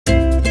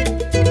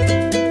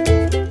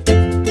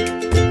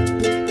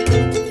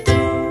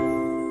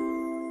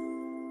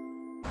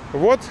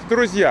Вот,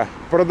 друзья,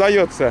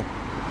 продается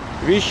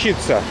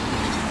вещица.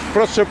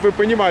 Просто, чтобы вы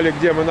понимали,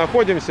 где мы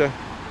находимся.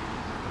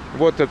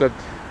 Вот этот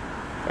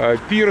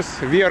пирс,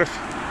 верфь,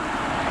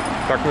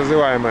 так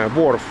называемая,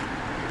 ворф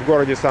в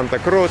городе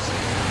Санта-Крус.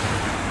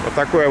 Вот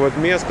такое вот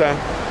место.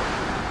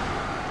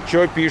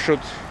 Что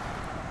пишут?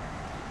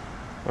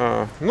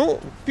 Ну,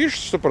 пишут,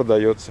 что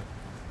продается.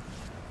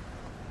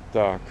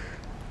 Так.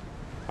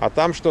 А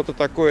там что-то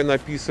такое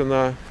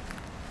написано.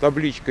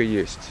 Табличка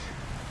есть.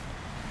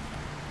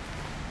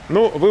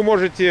 Ну, вы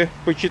можете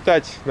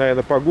почитать,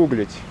 наверное,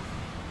 погуглить.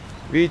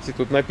 Видите,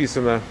 тут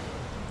написано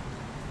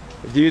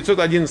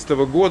 911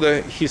 года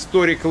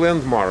Historic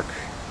Landmark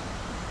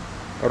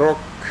Rock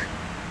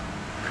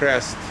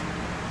Crest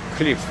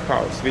Cliff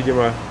House.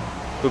 Видимо,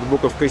 тут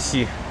буковка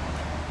С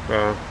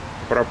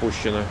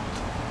пропущена.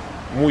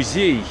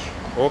 Музей.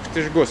 Ох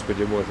ты ж,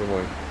 господи, боже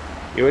мой.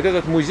 И вот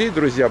этот музей,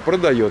 друзья,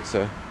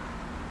 продается.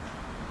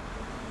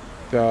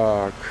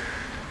 Так.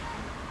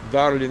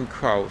 Дарлинг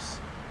Хаус.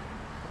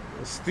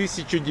 С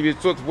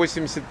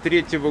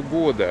 1983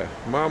 года.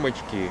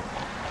 Мамочки.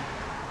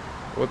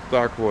 Вот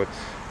так вот.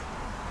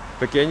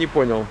 Так я не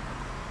понял.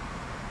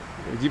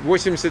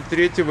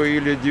 83-го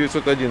или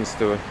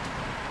 911-го?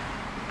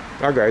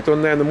 Ага, это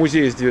он, наверное,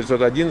 музей с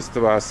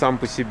 911-го, а сам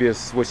по себе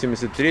с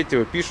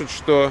 83-го. Пишут,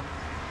 что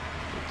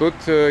тут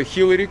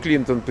Хиллари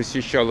Клинтон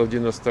посещала в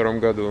 92-м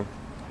году.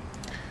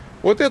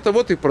 Вот это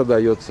вот и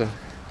продается.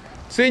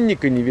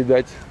 Ценника не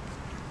видать.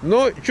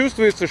 Но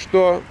чувствуется,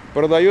 что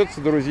продается,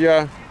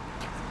 друзья,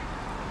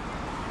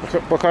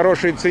 по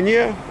хорошей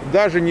цене,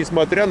 даже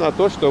несмотря на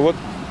то, что вот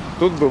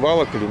тут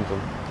бывала Клинтон.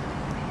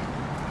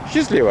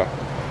 Счастливо!